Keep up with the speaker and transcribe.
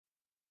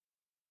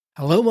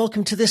Hello and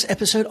welcome to this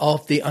episode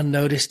of The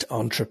Unnoticed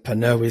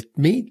Entrepreneur with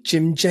me,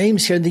 Jim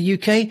James, here in the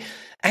UK.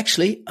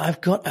 Actually, I've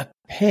got a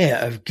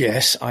pair of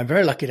guests. I'm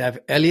very lucky to have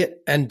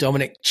Elliot and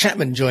Dominic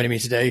Chapman joining me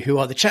today, who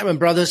are the Chapman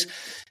brothers.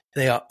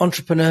 They are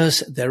entrepreneurs.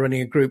 They're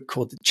running a group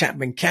called the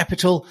Chapman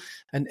Capital.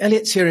 And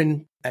Elliot's here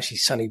in actually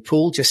sunny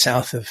Poole, just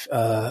south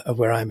of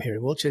where I'm here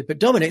in Wiltshire. But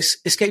Dominic's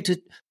escaped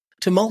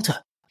to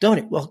Malta.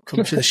 Dominic,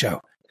 welcome to the show.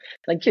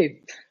 Thank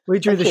you. We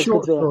drew the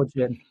short straw,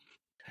 Jim.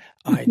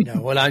 I know.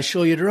 Well, I'm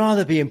sure you'd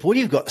rather be in Poole.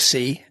 You've got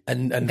sea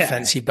and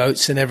fancy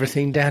boats and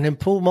everything down in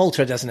Poole.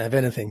 Malta doesn't have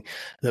anything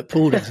that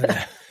Poole doesn't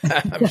have,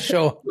 I'm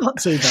sure. Not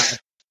too bad.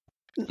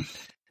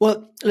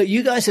 Well, look,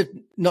 you guys have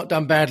not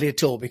done badly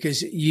at all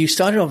because you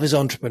started off as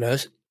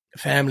entrepreneurs,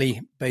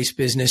 family-based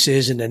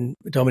businesses, and then,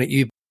 Dominic,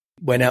 you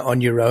went out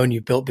on your own.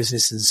 You built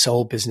businesses and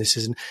sold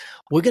businesses. And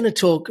we're going to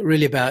talk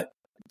really about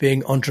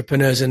being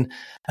entrepreneurs and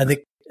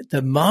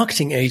the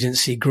marketing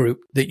agency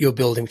group that you're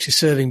building, which is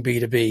serving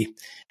B2B,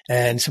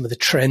 and some of the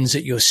trends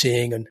that you're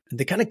seeing and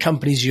the kind of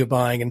companies you're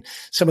buying and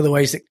some of the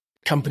ways that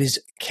companies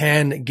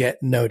can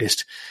get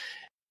noticed.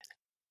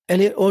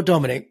 Elliot or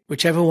Dominic,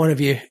 whichever one of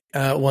you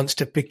wants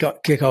to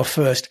kick off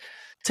first,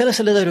 tell us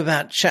a little bit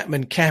about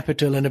Chapman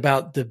Capital and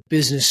about the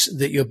business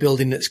that you're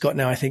building that's got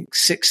now, I think,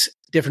 6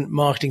 different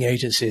marketing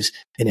agencies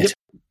in it.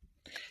 Yep.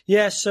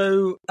 Yeah,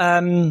 so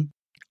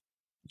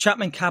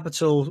Chapman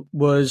Capital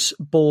was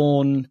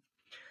born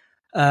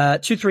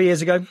 2-3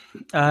 years ago,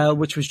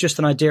 which was just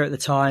an idea at the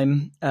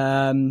time.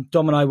 Dom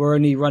and I were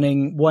only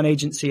running one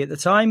agency at the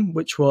time,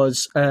 which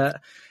was an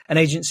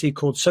agency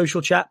called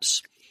Social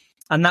Chaps.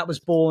 And that was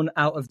born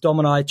out of Dom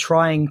and I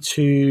trying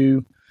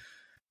to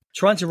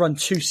run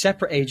 2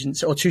 separate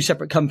agents or 2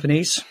 separate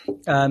companies,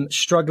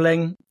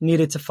 struggling,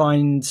 needed to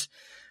find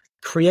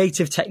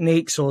creative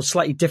techniques or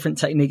slightly different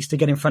techniques to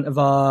get in front of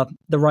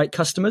the right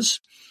customers.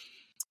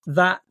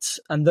 That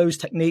and those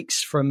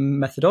techniques from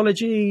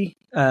methodology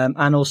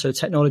and also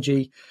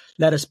technology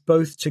led us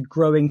both to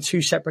growing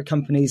 2 separate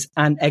companies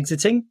and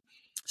exiting,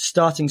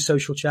 starting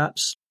Social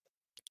Chaps.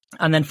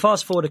 And then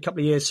fast forward a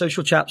couple of years,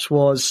 Social Chaps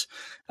was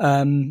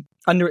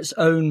under its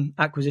own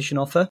acquisition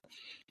offer.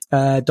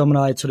 Dom and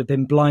I had sort of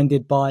been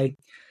blinded by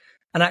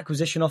an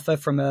acquisition offer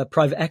from a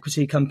private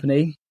equity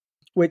company,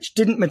 which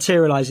didn't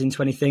materialize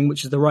into anything,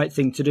 which is the right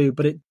thing to do,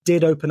 but it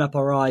did open up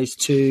our eyes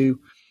to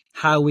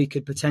how we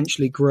could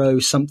potentially grow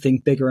something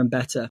bigger and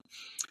better.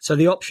 So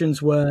the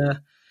options were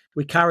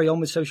we carry on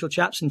with Social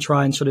Chaps and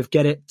try and sort of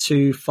get it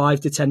to 5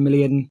 to 10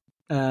 million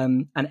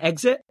and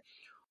exit,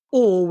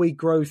 or we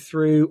grow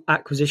through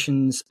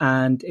acquisitions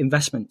and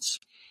investments,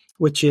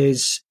 which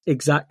is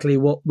exactly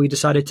what we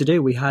decided to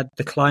do. We had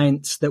the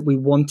clients that we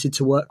wanted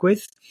to work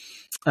with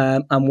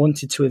and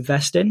wanted to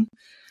invest in.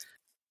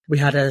 We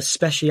had a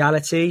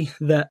speciality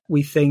that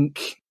we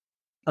think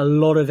a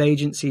lot of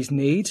agencies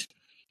need.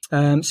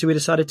 So we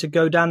decided to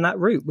go down that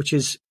route, which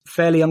is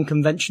fairly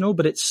unconventional,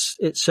 but it's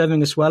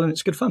serving us well and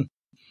it's good fun.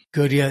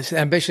 Good, yes.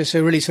 Ambitious.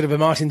 So really sort of a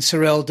Martin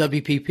Sorrell,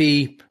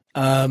 WPP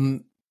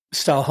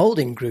style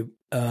holding group.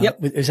 Yep.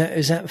 Is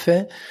that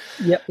fair?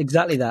 Yep,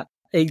 exactly that.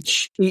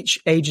 Each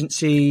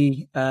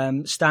agency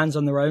stands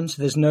on their own,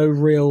 so there's no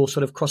real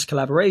sort of cross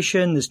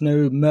collaboration. There's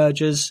no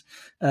mergers.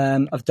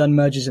 I've done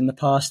mergers in the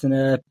past in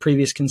a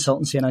previous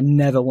consultancy, and I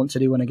never want to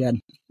do one again.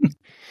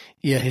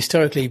 Yeah,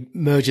 historically,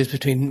 mergers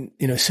between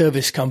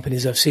service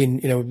companies I've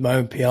seen with my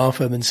own PR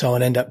firm and so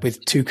on end up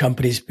with 2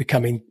 companies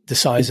becoming the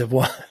size of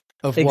one.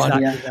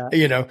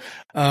 Exactly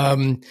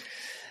One.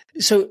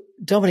 So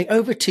Dominic,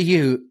 over to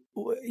you.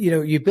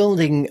 You're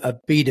building a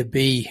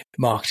B2B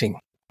marketing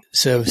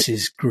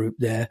services group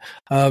there.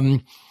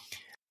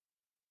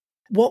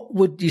 What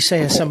would you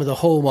say are some of the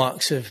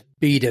hallmarks of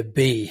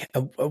B2B?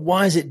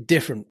 Why is it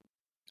different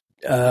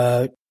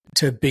to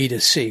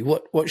B2C?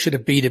 What should a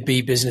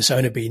B2B business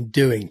owner be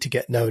doing to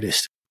get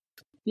noticed?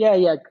 Yeah,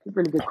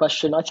 really good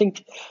question. I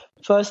think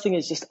first thing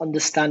is just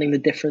understanding the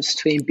difference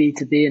between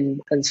B2B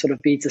and sort of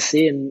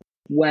B2C and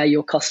where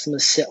your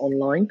customers sit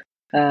online.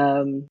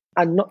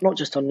 And not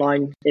just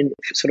online, in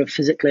sort of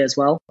physically as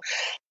well.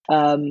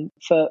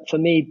 For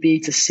me,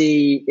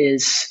 B2C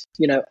is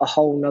a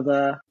whole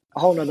nother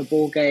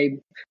ball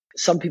game.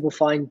 Some people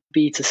find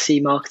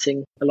B2C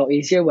marketing a lot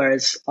easier,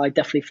 whereas I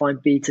definitely find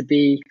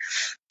B2B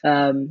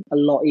a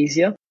lot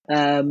easier.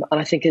 And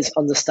I think it's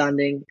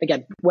understanding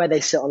again where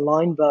they sit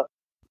online. But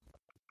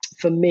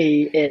for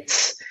me,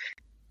 it's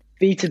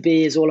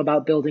B2B is all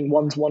about building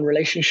one-to-one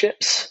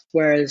relationships,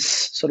 whereas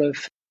sort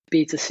of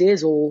B2C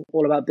is all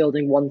about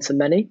building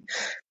one-to-many.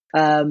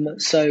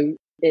 So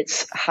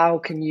it's how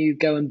can you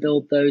go and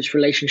build those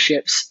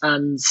relationships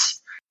and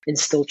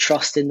instill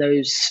trust in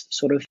those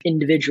sort of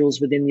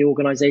individuals within the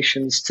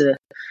organizations to,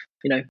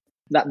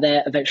 that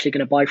they're eventually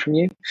going to buy from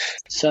you.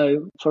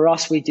 So for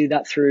us, we do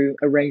that through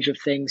a range of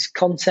things: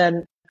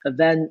 content,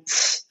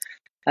 events,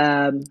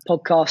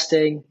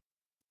 podcasting,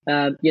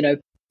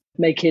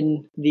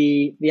 making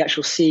the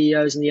actual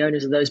CEOs and the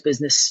owners of those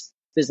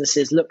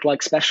businesses look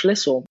like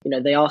specialists, or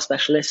they are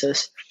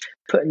specialists,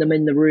 putting them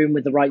in the room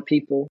with the right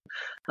people.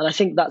 And I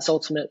think that's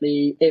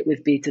ultimately it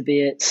with B2B.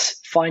 It's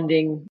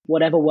finding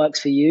whatever works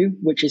for you,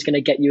 which is going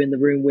to get you in the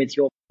room with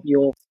your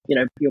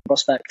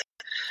prospect.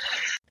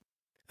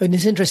 And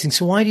it's interesting.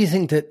 So why do you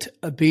think that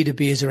a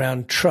B2B is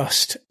around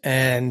trust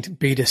and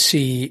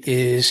B2C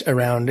is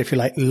around, if you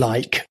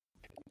like?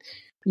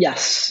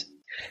 Yes.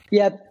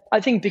 Yeah, I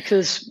think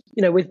because,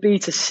 with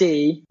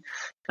B2C,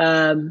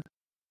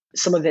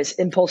 some of it's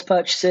impulse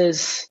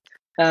purchases,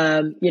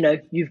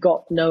 you've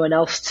got no one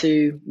else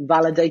to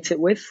validate it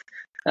with.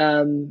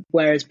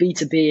 Whereas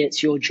B2B,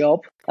 it's your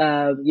job.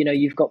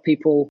 You've got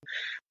people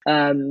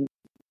who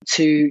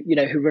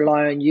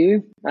rely on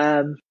you.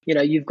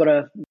 You've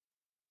got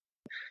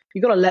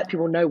to let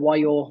people know why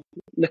you're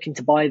looking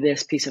to buy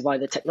this piece of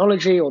either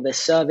technology or this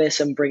service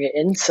and bring it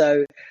in.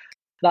 So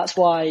that's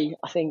why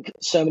I think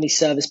so many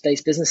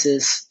service-based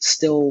businesses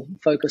still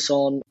focus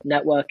on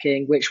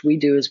networking, which we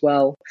do as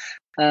well.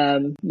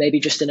 Maybe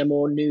just in a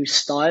more new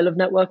style of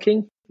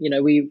networking.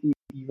 You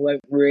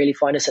won't really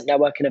find us at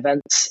networking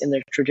events in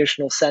the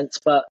traditional sense,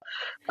 but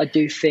I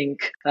do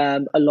think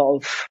a lot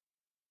of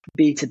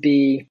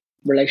B2B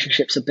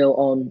relationships are built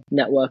on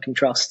network and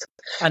trust.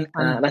 And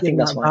I think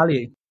that's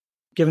why.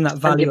 Given that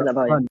value.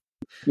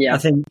 Yeah. I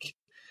think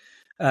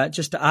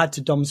just to add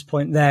to Dom's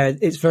point there,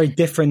 it's very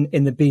different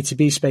in the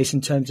B2B space in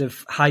terms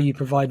of how you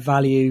provide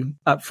value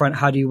up front.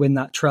 How do you win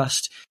that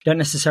trust? You don't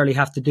necessarily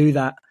have to do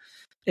that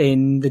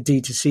in the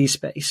D2C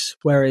space.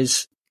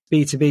 Whereas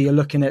B2B, you're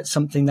looking at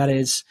something that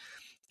is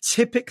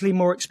typically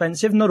more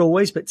expensive, not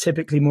always, but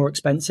typically more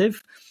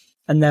expensive.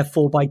 And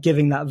therefore, by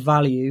giving that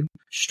value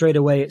straight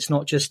away, it's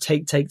not just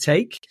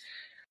take.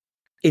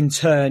 In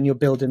turn, you're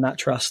building that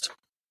trust.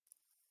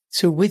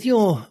 So with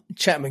your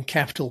Chapman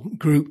Capital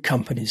group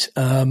companies,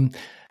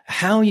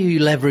 how are you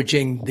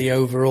leveraging the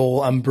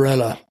overall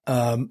umbrella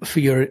for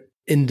your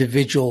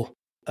individual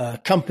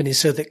companies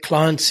so that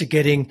clients are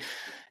getting,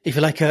 if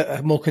you like,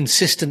 a more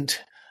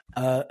consistent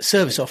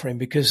service offering?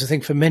 Because I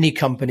think for many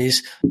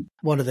companies,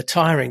 one of the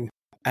tiring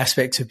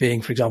aspects of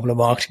being, for example, a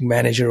marketing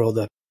manager or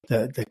the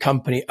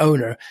company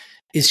owner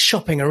is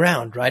shopping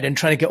around, right? And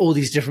trying to get all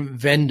these different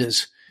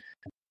vendors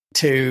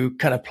to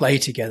kind of play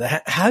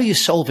together. How are you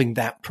solving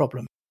that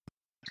problem?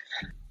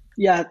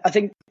 Yeah, I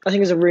think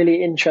it's a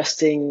really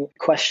interesting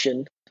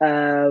question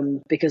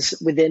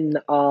because within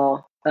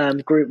our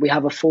group we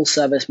have a full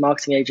service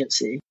marketing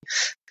agency,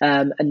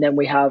 and then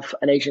we have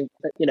an agent.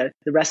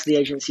 The rest of the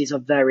agencies are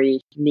very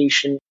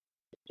niche and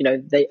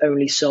they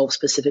only solve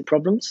specific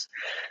problems.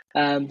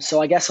 So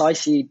I guess I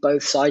see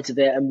both sides of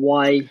it and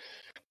why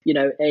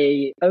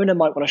a owner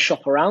might want to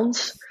shop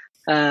around,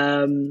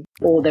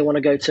 or they want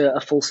to go to a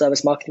full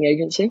service marketing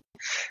agency.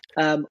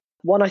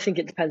 One, I think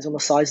it depends on the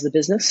size of the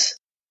business.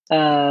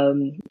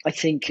 I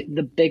think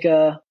the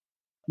bigger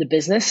the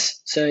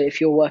business, so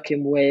if you're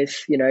working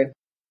with, the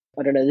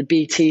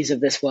BTs of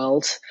this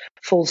world,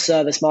 full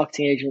service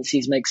marketing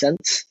agencies make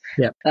sense.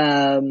 Yeah.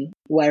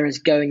 Whereas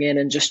going in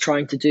and just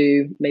trying to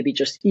do maybe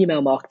just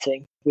email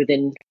marketing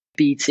within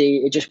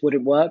BT, it just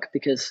wouldn't work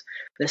because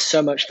there's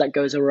so much that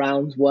goes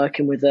around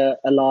working with a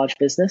large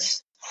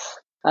business.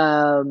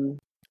 The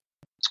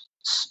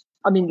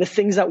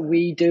things that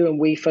we do and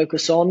we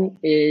focus on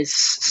is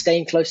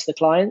staying close to the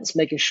clients,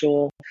 making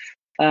sure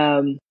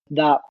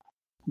that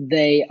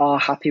they are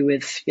happy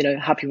with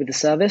the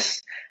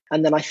service.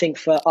 And then I think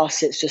for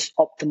us, it's just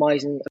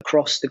optimizing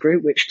across the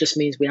group, which just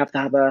means we have to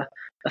have a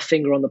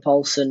finger on the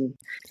pulse. And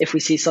if we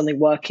see something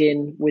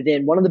working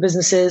within one of the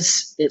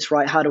businesses, it's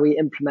right. How do we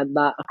implement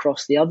that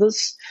across the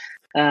others?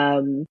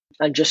 And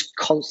just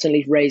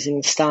constantly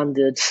raising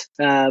standards,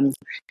 across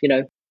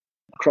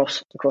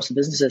the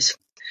businesses.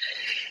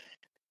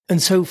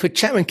 And so for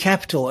Chapman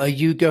Capital, are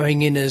you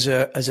going in as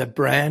a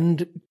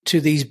brand to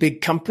these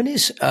big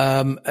companies,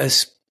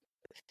 as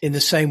in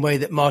the same way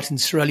that Martin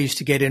Sorrell used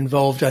to get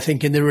involved, I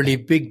think, in the really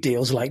big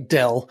deals like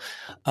Dell,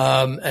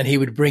 and he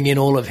would bring in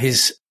all of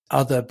his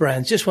other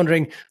brands? Just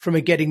wondering, from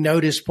a getting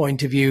notice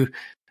point of view,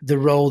 the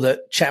role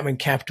that Chapman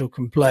Capital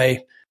can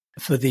play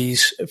for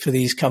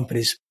these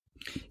companies.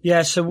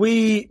 Yeah, so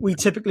we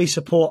typically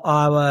support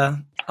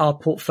our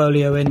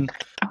portfolio in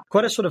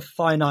quite a sort of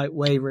finite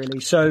way, really.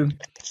 So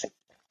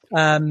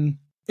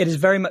it is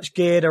very much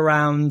geared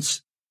around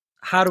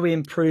how do we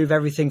improve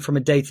everything from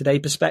a day-to-day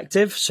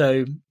perspective.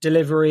 So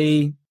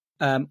delivery,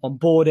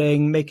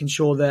 onboarding, making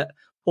sure that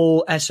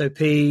all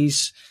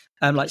SOPs,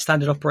 like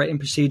standard operating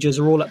procedures,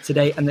 are all up to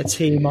date and the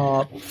team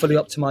are fully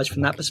optimized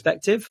from that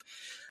perspective.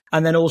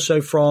 And then also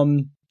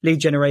from lead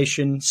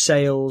generation,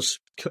 sales,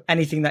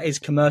 anything that is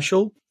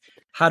commercial.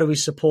 How do we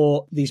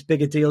support these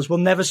bigger deals? We'll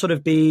never sort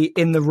of be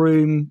in the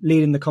room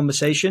leading the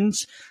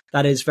conversations.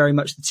 That is very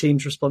much the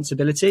team's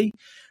responsibility.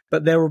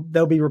 But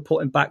they'll be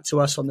reporting back to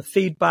us on the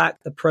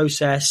feedback, the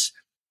process,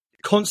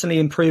 constantly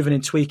improving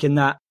and tweaking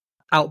that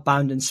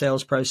outbound and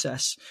sales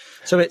process.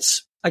 So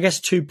it's, I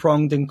guess,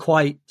 two-pronged and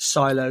quite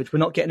siloed. We're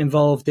not getting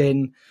involved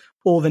in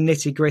all the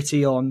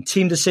nitty-gritty on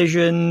team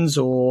decisions,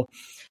 or,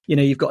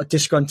 you've got a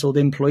disgruntled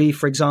employee,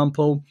 for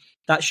example.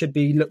 That should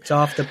be looked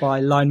after by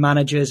line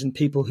managers and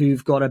people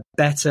who've got a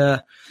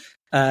better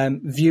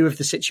view of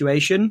the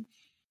situation.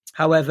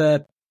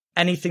 However,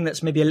 anything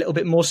that's maybe a little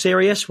bit more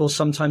serious will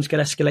sometimes get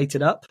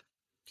escalated up,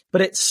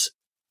 but it's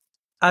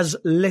as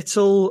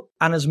little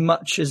and as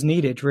much as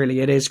needed, really.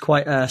 It is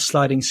quite a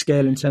sliding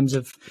scale in terms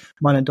of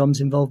mine and Dom's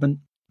involvement.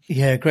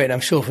 Yeah, great.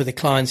 I'm sure for the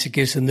clients, it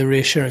gives them the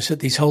reassurance that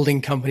these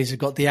holding companies have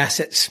got the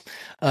assets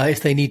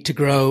if they need to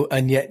grow,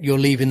 and yet you're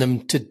leaving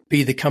them to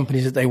be the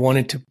companies that they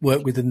wanted to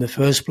work with in the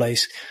first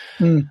place.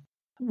 Mm.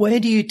 Where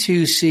do you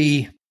two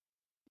see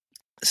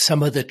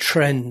some of the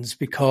trends?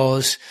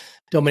 Because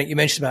Dominic, you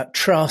mentioned about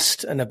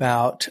trust and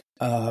about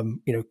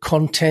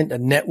content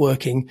and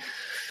networking.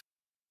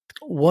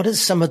 What are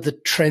some of the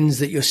trends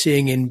that you're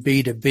seeing in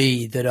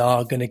B2B that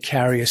are going to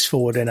carry us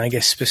forward, and I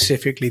guess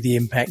specifically the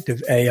impact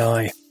of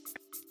AI?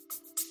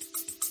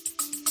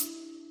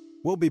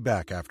 We'll be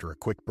back after a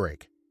quick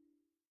break.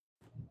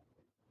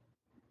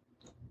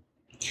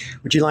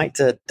 Would you like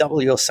to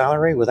double your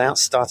salary without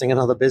starting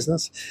another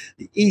business?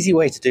 The easy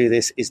way to do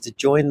this is to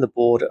join the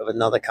board of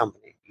another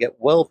company. You get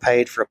well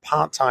paid for a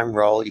part-time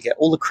role. You get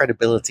all the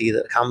credibility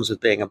that comes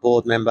with being a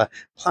board member.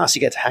 Plus, you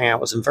get to hang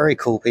out with some very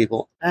cool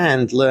people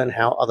and learn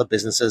how other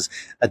businesses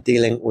are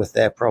dealing with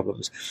their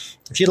problems.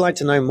 If you'd like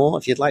to know more,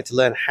 if you'd like to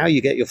learn how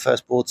you get your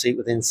first board seat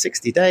within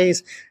 60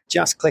 days,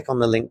 just click on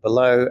the link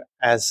below,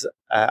 as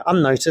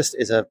Unnoticed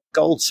is a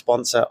gold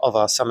sponsor of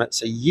our summit,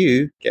 so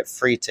you get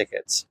free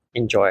tickets.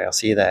 Enjoy. I'll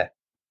see you there.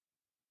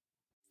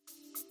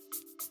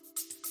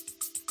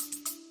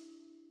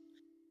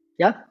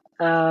 Yeah.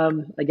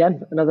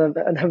 Again, another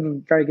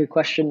very good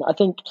question. I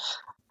think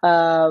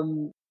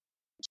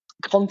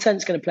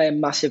content's going to play a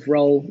massive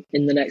role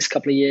in the next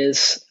couple of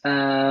years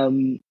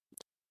within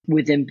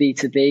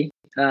B2B.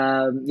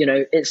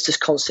 It's just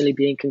constantly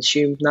being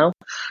consumed now.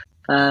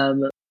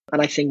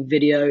 And I think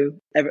video,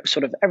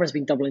 everyone's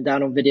been doubling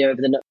down on video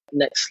over the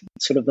next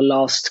the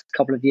last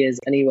couple of years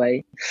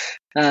anyway.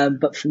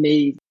 But for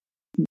me,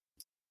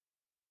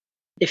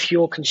 if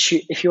you're a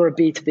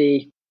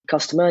B2B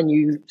customer and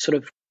you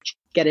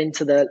get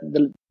into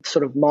the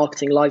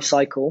marketing life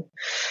cycle,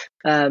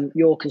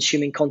 you're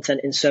consuming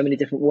content in so many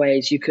different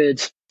ways. You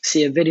could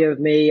see a video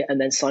of me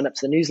and then sign up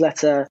to the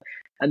newsletter,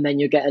 and then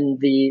you're getting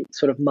the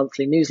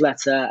monthly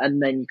newsletter,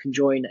 and then you can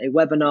join a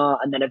webinar,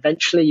 and then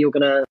eventually you're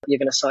gonna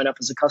sign up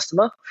as a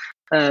customer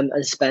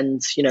and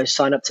spend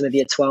sign up to maybe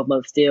a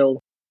 12-month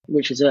deal,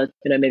 which is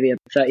maybe a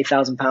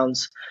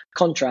 £30,000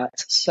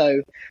 contract.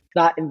 So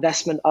that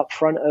investment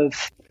upfront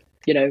of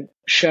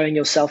showing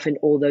yourself in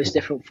all those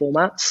different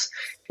formats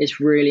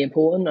is really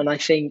important. And I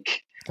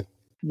think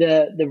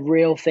the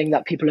real thing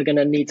that people are going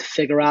to need to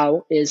figure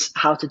out is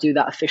how to do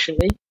that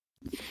efficiently,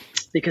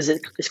 because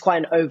it's quite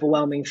an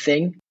overwhelming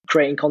thing,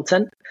 creating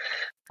content.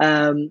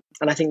 And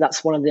I think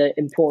that's one of the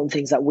important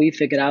things that we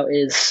figured out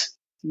is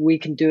we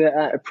can do it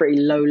at a pretty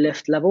low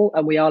lift level,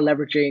 and we are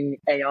leveraging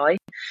AI.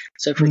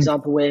 So for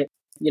example,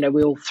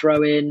 we'll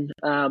throw in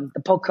the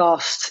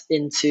podcast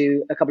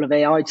into a couple of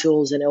AI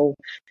tools, and it'll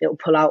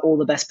pull out all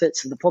the best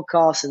bits of the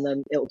podcast, and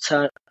then it'll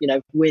turn,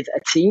 with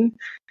a team,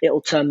 it'll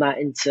turn that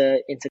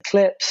into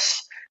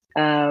clips.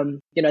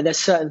 There's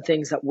certain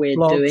things that we're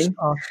doing.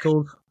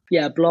 Articles.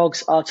 Yeah,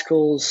 blogs,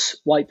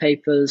 articles, white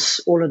papers,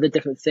 all of the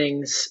different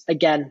things.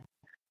 Again,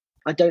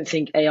 I don't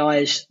think AI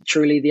is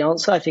truly the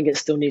answer. I think it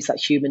still needs that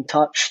human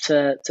touch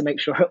to make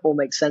sure it all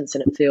makes sense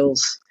and it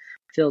feels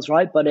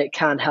right, but it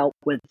can help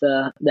with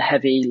the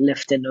heavy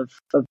lifting of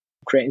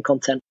creating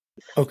content.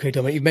 Okay,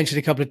 Dominic, you mentioned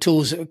a couple of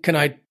tools. Can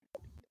I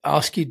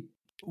ask you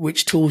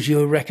which tools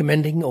you're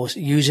recommending or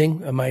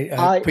using?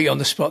 I put you on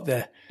the spot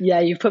there?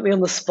 Yeah, you've put me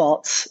on the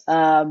spot.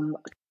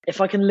 If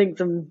I can link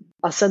them,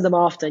 I'll send them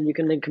after, and you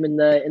can link them in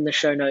the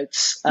show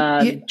notes.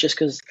 Just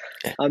because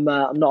I don't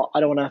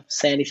want to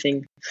say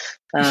anything.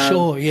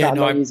 Sure, yeah,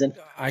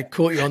 I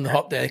caught you on the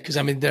hop there, because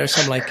there are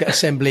some like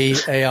Assembly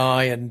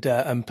AI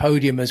and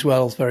Podium as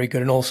well, very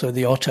good, and also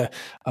the Otter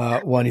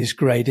one is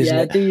great, isn't it?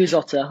 Yeah,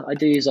 I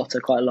do use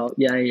Otter quite a lot.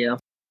 Yeah.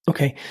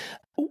 Okay,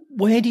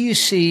 where do you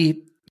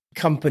see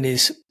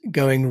companies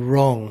going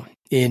wrong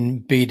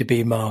in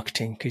B2B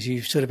marketing? Because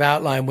you've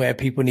outlined where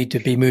people need to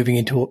be moving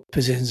into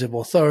positions of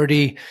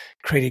authority,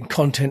 creating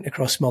content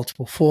across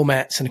multiple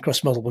formats and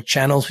across multiple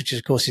channels, which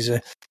of course is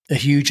a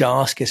huge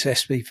ask,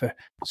 especially for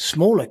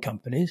smaller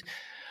companies.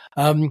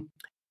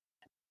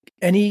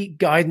 Any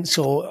guidance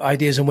or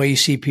ideas on where you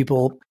see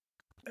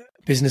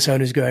business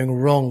owners going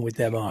wrong with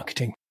their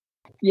marketing?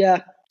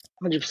 Yeah,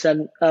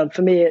 100%.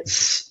 For me,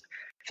 it's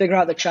figure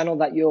out the channel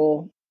that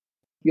your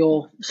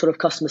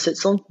customer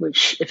sits on,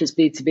 which if it's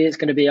B2B, it's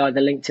going to be either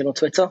LinkedIn or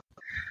Twitter.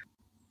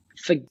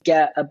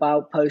 Forget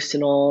about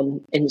posting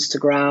on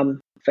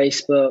Instagram,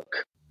 Facebook,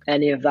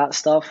 any of that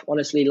stuff.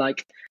 Honestly,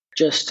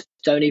 just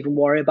don't even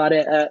worry about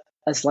it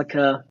as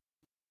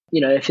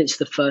if it's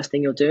the first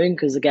thing you're doing,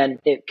 because again,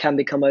 it can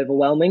become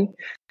overwhelming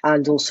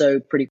and also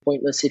pretty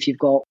pointless if you've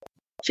got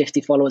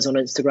 50 followers on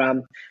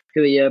Instagram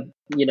who are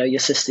your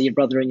sister, your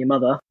brother, and your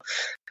mother.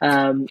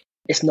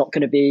 It's not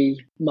going to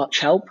be much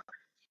help.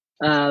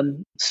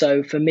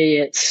 So for me,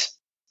 it's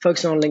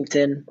focusing on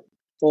LinkedIn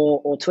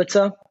or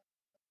Twitter,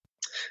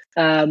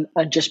 and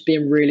just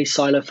being really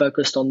silo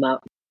focused on that.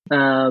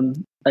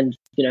 And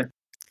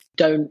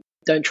don't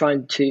don't try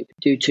and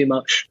do too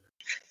much.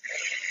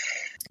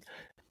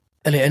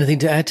 Anything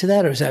to add to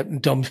that, or is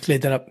that Dom's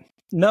cleared that up?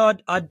 No,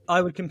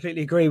 I would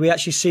completely agree. We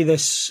actually see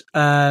this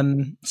a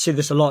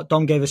lot.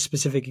 Dom gave a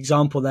specific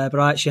example there, but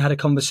I actually had a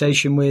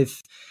conversation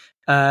with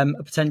a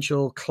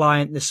potential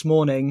client this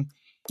morning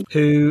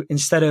who,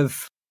 instead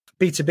of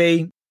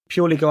B2B,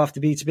 purely go after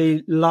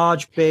B2B,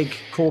 large, big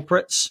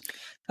corporates,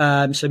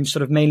 some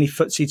sort of mainly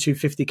FTSE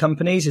 250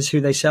 companies is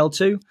who they sell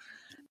to.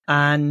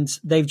 And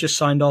they've just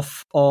signed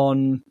off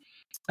on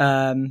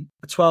a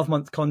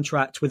 12-month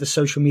contract with a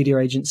social media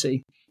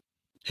agency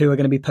who are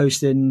going to be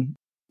posting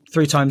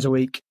 3 times a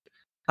week.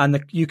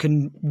 And you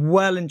can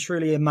well and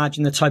truly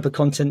imagine the type of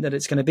content that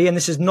it's going to be. And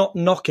this is not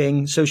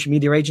knocking social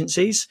media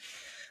agencies.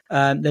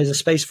 There's a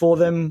space for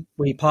them.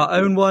 We part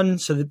own one,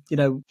 so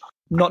that,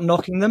 not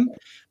knocking them,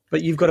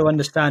 but you've got to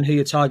understand who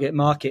your target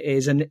market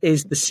is. And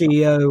is the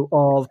CEO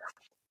of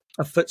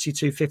a FTSE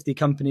 250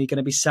 company going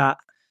to be sat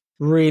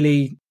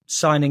really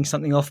signing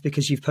something off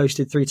because you've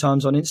posted 3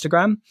 times on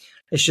Instagram?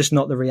 It's just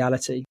not the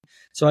reality.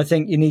 So I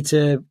think you need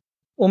to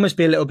almost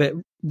be a little bit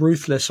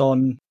ruthless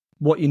on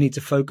what you need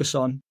to focus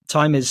on.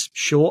 Time is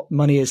short,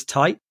 money is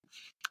tight.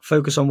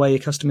 Focus on where your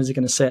customers are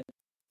going to sit.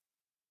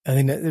 I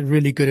think that's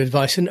really good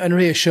advice and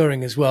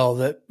reassuring as well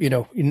that,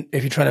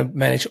 if you're trying to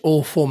manage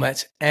all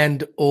formats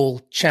and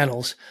all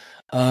channels,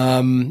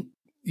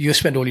 you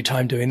spend all your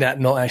time doing that,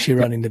 not actually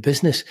running the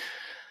business.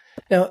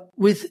 Now,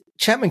 with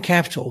Chapman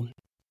Capital,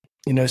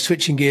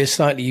 switching gears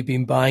slightly, you've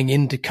been buying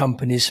into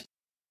companies,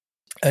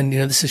 and,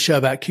 this is a show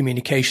about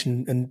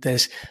communication, and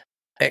there's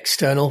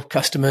external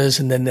customers,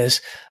 and then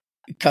there's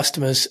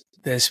customers,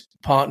 there's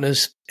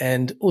partners,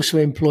 and also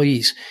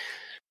employees.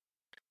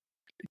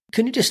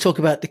 Can you just talk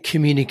about the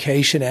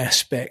communication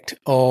aspect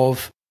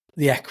of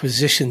the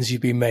acquisitions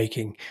you've been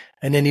making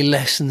and any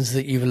lessons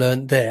that you've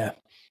learned there?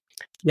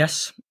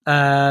 Yes.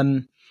 Yeah.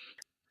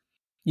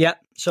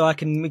 So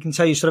we can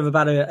tell you sort of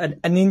about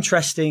an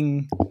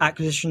interesting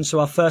acquisition.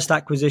 So our first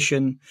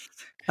acquisition,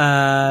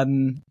 as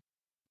an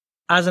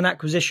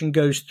acquisition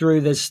goes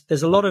through,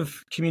 there's a lot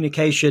of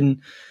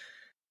communication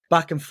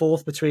back and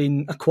forth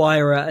between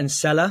acquirer and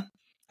seller,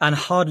 and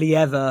hardly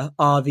ever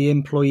are the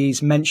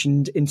employees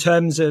mentioned in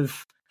terms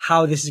of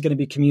how this is going to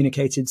be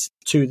communicated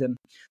to them.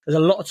 There's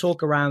a lot of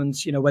talk around,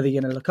 whether you're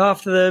going to look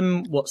after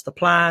them, what's the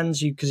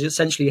plans, because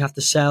essentially you have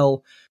to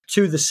sell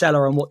to the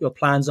seller on what your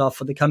plans are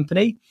for the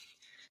company,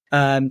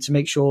 to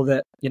make sure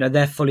that,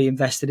 they're fully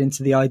invested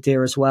into the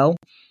idea as well.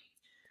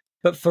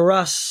 But for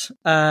us,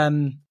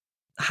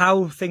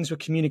 how things were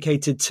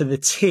communicated to the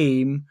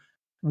team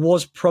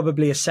was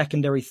probably a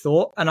secondary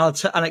thought. And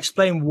I'll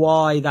explain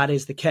why that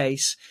is the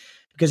case,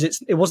 because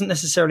it wasn't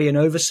necessarily an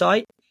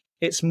oversight.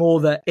 It's more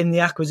that in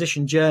the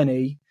acquisition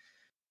journey,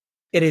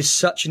 it is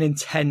such an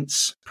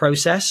intense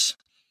process,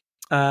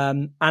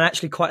 and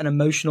actually quite an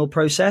emotional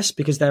process,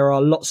 because there are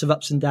lots of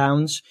ups and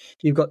downs.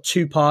 You've got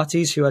 2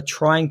 parties who are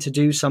trying to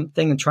do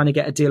something and trying to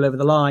get a deal over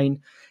the line.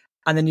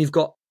 And then you've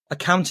got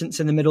accountants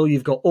in the middle,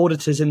 you've got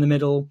auditors in the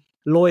middle,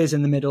 lawyers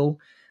in the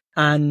middle.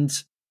 And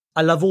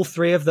I love all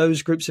 3 of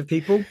those groups of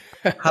people.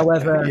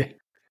 However,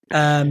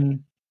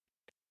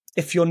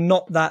 if you're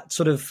not that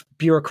sort of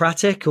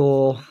bureaucratic,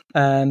 or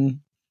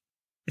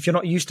if you're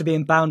not used to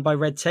being bound by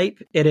red tape,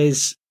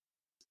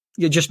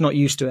 you're just not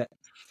used to it.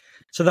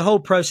 So the whole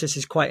process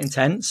is quite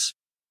intense.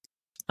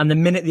 And the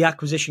minute the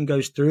acquisition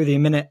goes through, the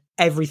minute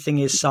everything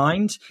is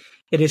signed,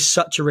 it is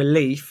such a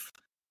relief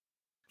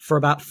for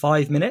about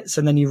 5 minutes.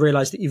 And then you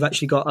realize that you've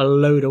actually got a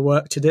load of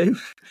work to do.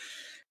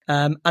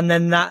 And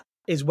then that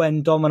is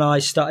when Dom and I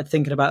started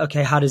thinking about,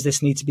 okay, how does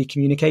this need to be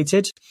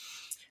communicated?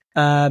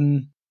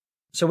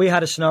 So we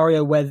had a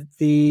scenario where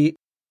the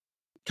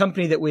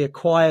company that we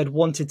acquired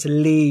wanted to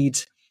lead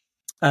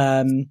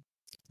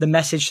the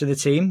message to the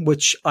team,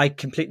 which I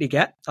completely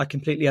get. I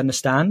completely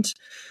understand.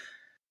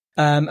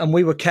 And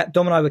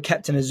Dom and I were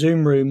kept in a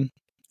Zoom room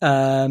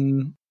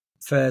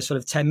for sort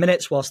of 10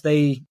 minutes whilst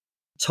they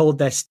told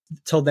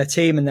their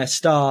team and their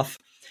staff.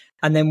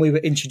 And then we were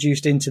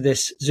introduced into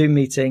this Zoom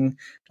meeting,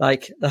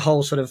 like the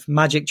whole sort of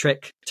magic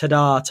trick,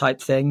 ta-da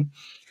type thing.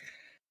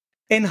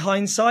 In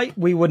hindsight,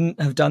 we wouldn't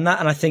have done that.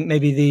 And I think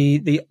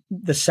maybe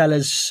the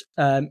sellers,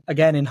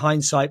 again, in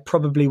hindsight,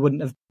 probably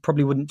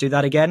wouldn't do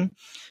that again,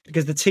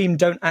 because the team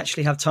don't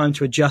actually have time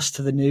to adjust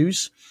to the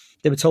news.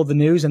 They were told the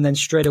news and then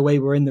straight away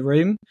we're in the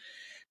room.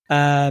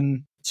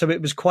 So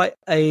it was quite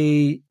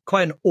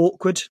an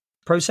awkward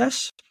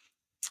process.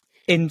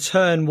 In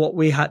turn, what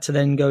we had to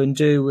then go and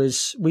do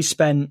was we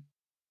spent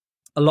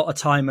a lot of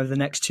time over the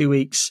next 2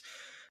 weeks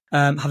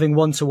having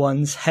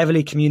one-to-ones,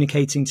 heavily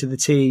communicating to the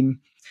team.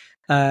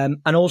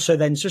 And also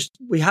then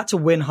we had to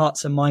win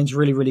hearts and minds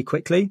really, really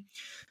quickly.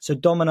 So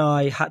Dom and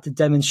I had to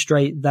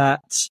demonstrate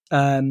that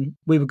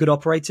we were good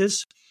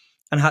operators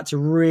and had to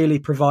really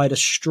provide a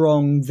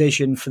strong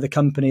vision for the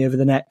company over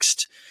the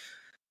next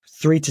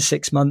 3 to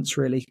 6 months,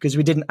 really, because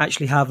we didn't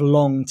actually have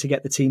long to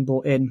get the team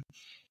bought in.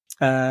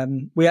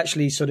 We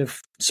actually sort of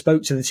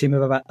spoke to the team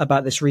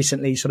about this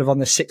recently, sort of on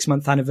the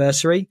 6-month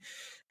anniversary,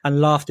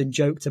 and laughed and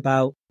joked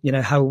about,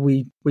 how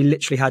we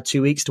literally had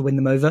 2 weeks to win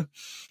them over.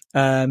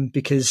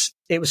 because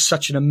it was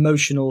such an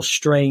emotional,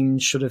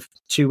 strange sort of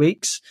 2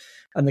 weeks.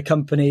 And the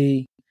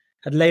company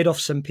had laid off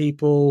some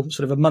people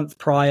sort of a month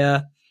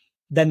prior.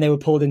 Then they were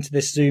pulled into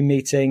this Zoom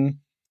meeting.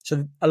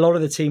 So a lot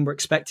of the team were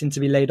expecting to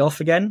be laid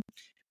off again.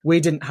 We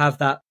didn't have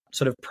that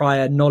sort of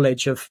prior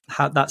knowledge of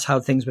how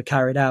things were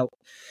carried out.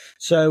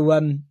 So,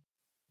 my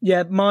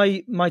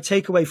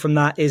takeaway from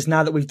that is,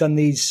 now that we've done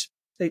these,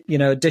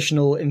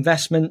 additional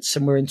investments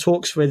and we're in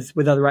talks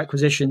with other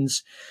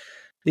acquisitions,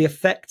 the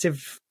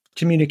effective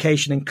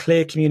communication and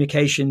clear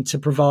communication to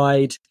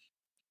provide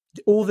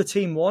all the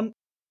team want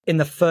in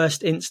the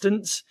first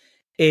instance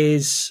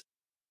is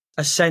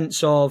a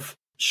sense of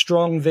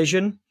strong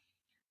vision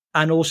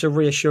and also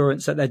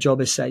reassurance that their job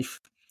is safe.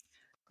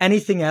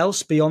 Anything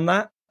else beyond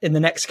that in the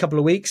next couple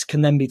of weeks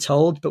can then be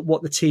told. But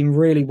what the team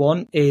really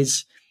want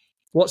is,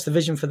 what's the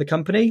vision for the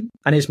company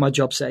and is my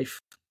job safe?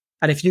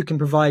 And if you can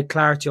provide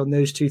clarity on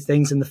those two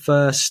things in the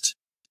first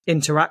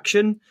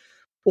interaction,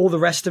 all the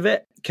rest of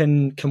it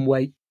can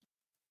wait.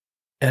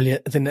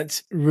 Elliot, I think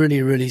that's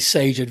really, really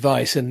sage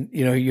advice. And,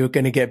 you're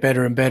going to get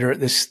better and better at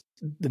this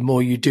the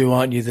more you do,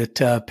 aren't you?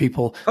 That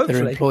people, Hopefully.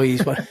 that are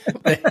employees,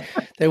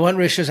 they want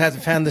ratios.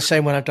 I've found the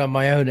same when I've done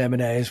my own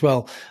M&A as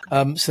well.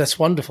 So that's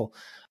wonderful.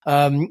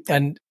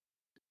 And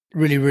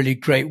really, really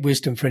great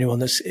wisdom for anyone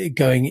that's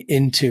going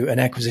into an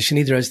acquisition,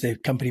 either as the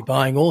company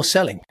buying or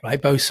selling,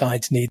 right? Both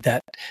sides need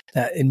that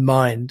in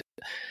mind.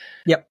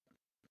 Yep.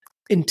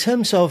 In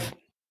terms of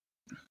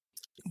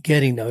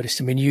getting noticed,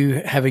 I mean,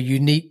 you have a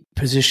unique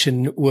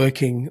position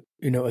working,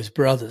 as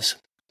brothers.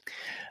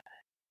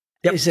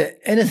 Yep. Is there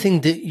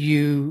anything that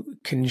you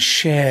can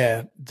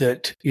share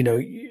that,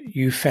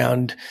 you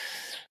found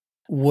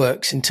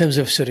works in terms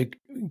of sort of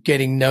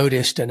getting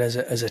noticed and as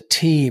a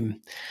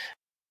team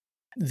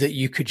that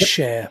you could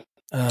share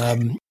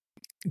going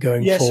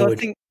forward?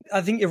 So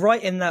I think you're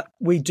right in that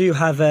we do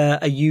have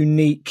a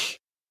unique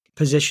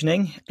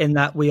positioning in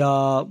that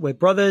we're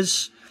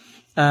brothers,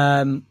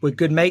 we're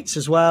good mates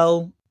as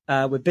well.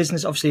 We're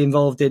business, obviously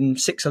involved in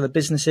 6 other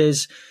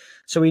businesses,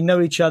 so we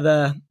know each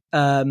other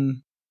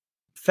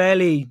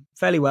fairly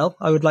well,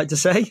 I would like to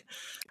say.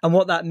 And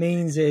what that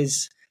means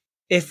is,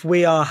 if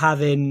we are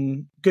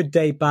having good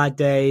day, bad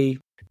day,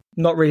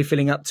 not really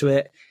feeling up to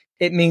it,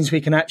 it means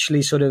we can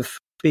actually sort of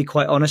be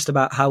quite honest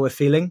about how we're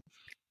feeling,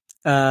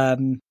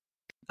 and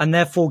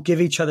therefore give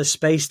each other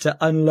space to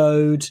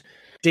unload,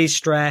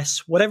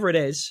 de-stress, whatever it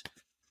is.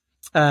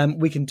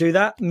 We can do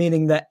that,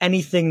 meaning that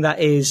anything that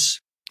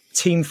is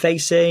team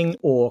facing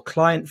or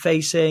client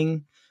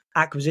facing,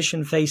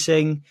 acquisition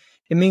facing,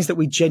 it means that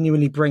we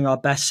genuinely bring our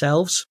best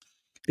selves,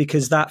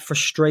 because that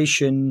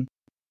frustration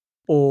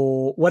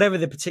or whatever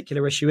the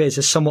particular issue is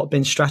has somewhat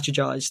been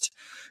strategized.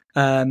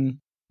 And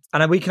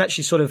we can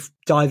actually sort of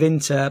dive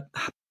into,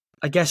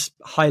 I guess,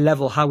 high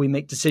level, how we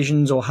make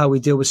decisions or how we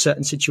deal with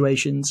certain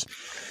situations.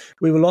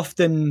 We will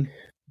often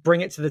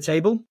bring it to the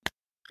table.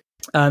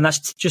 And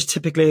that's just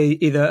typically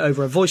either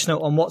over a voice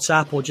note on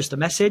WhatsApp or just a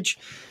message.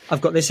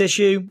 I've got this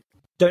issue.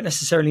 Don't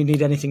necessarily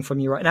need anything from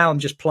you right now. I'm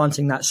just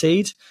planting that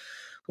seed.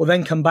 We'll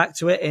then come back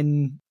to it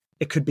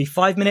it could be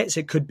 5 minutes.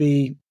 It could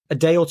be a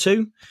day or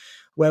two,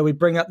 where we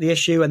bring up the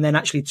issue and then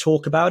actually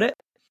talk about it.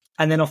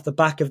 And then off the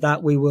back of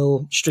that, we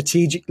will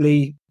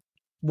strategically,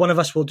 one of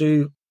us will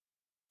do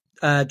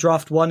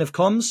draft 1 of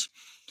comms.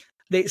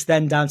 It's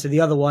then down to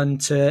the other one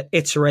to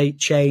iterate,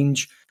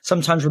 change,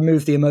 sometimes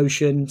remove the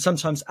emotion,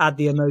 sometimes add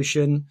the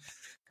emotion,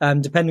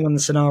 depending on the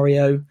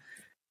scenario.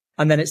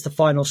 And then it's the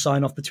final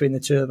sign off between the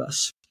two of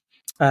us.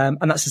 And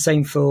that's the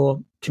same for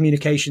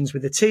communications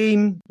with the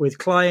team, with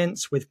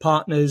clients, with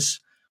partners,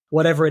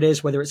 whatever it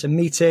is, whether it's a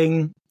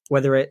meeting,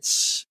 whether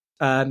it's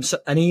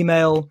an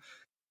email,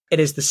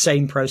 it is the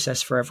same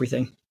process for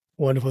everything.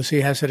 Wonderful. So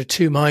you have sort of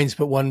 2 minds,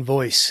 but 1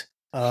 voice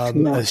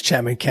as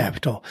Chapman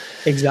Capital.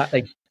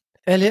 Exactly.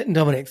 Elliot and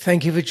Dominic,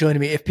 thank you for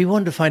joining me. If people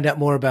want to find out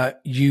more about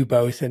you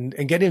both and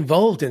get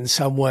involved in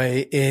some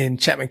way in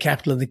Chapman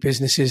Capital and the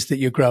businesses that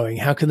you're growing,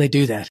 how can they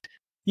do that?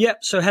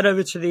 Yep. So head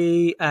over to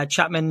the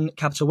Chapman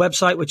Capital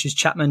website, which is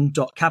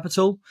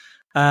chapman.capital,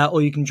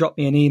 or you can drop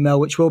me an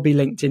email, which will be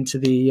linked into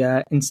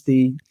the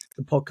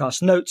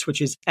podcast notes,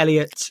 which is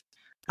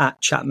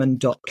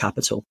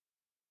elliot@chapman.capital.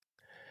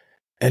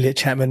 Elliot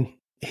Chapman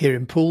here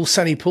in Poole,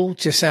 sunny Poole,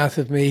 just south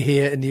of me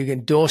here in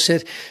Newgate,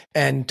 Dorset,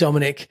 and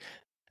Dominic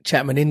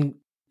Chapman in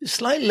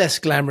slightly less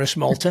glamorous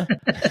Malta.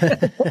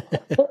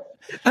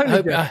 I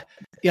hope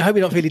you're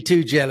not feeling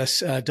too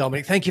jealous,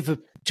 Dominic. Thank you for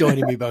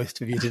joining me,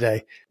 both of you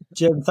today.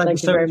 Jim, thank you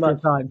so very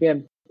much for your time. Yeah,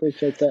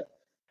 appreciate it.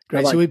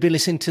 Great. Bye-bye. So we've been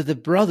listening to the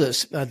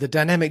brothers, the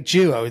dynamic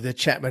duo, the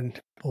Chapman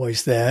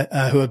boys there,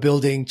 who are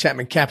building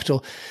Chapman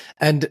Capital.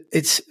 And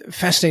it's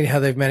fascinating how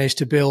they've managed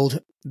to build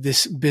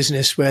this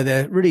business where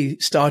they're really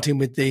starting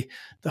with the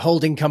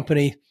holding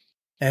company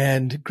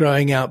and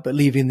growing out, but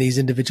leaving these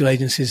individual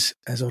agencies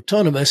as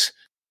autonomous,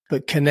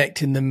 but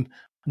connecting them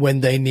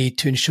when they need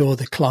to ensure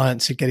the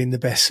clients are getting the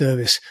best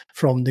service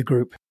from the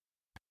group.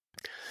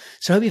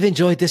 So I hope you've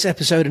enjoyed this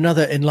episode,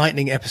 another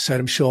enlightening episode,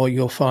 I'm sure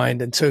you'll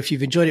find. And so if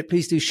you've enjoyed it,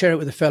 please do share it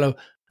with a fellow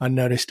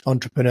unnoticed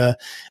entrepreneur.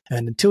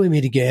 And until we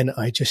meet again,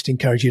 I just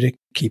encourage you to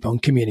keep on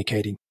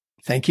communicating.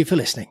 Thank you for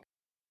listening.